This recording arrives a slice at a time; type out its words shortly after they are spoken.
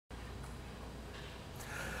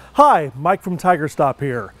Hi, Mike from TigerStop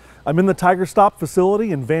here. I'm in the TigerStop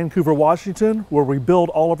facility in Vancouver, Washington, where we build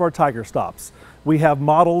all of our TigerStops. We have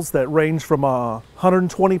models that range from a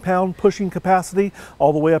 120-pound pushing capacity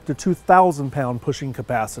all the way up to 2,000-pound pushing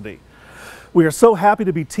capacity. We are so happy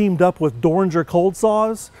to be teamed up with Doringer cold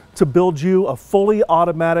saws to build you a fully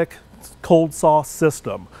automatic cold saw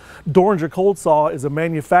system. Doringer Cold Saw is a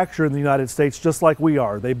manufacturer in the United States just like we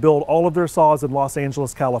are. They build all of their saws in Los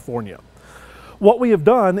Angeles, California. What we have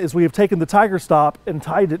done is we have taken the TigerStop and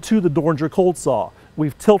tied it to the Doringer cold saw.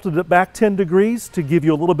 We've tilted it back 10 degrees to give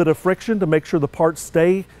you a little bit of friction to make sure the parts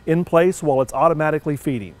stay in place while it's automatically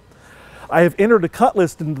feeding. I have entered a cut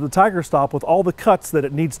list into the TigerStop with all the cuts that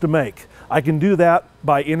it needs to make. I can do that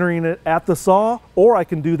by entering it at the saw, or I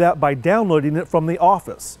can do that by downloading it from the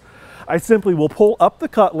office. I simply will pull up the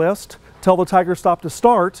cut list, tell the TigerStop to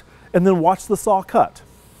start, and then watch the saw cut.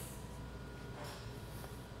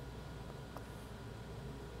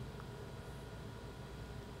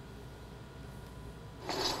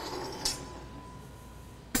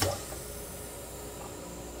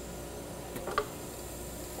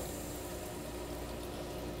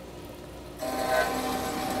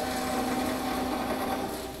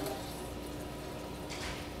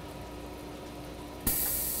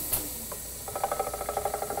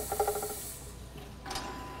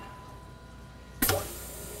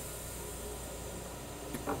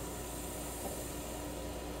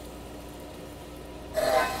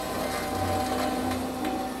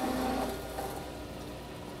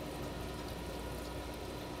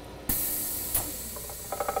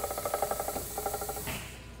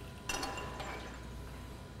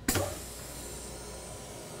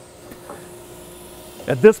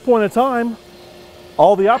 At this point in time,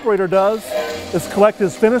 all the operator does is collect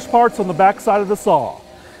his finished parts on the back side of the saw.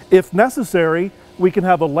 If necessary, we can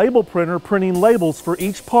have a label printer printing labels for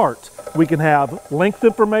each part. We can have length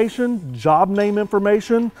information, job name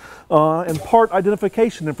information, and part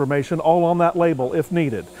identification information all on that label if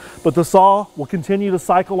needed. But the saw will continue to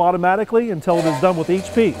cycle automatically until it is done with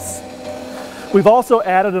each piece. We've also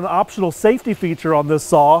added an optional safety feature on this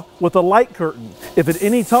saw with a light curtain. If at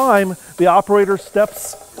any time the operator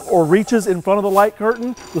steps or reaches in front of the light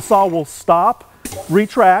curtain, the saw will stop,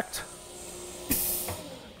 retract,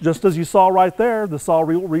 just as you saw right there, the saw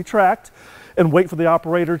will retract and wait for the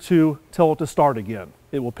operator to tell it to start again.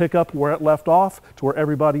 It will pick up where it left off to where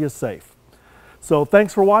everybody is safe. So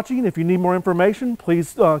thanks for watching. If you need more information,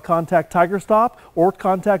 please contact TigerStop or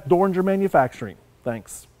contact Doringer Manufacturing.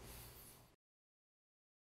 Thanks.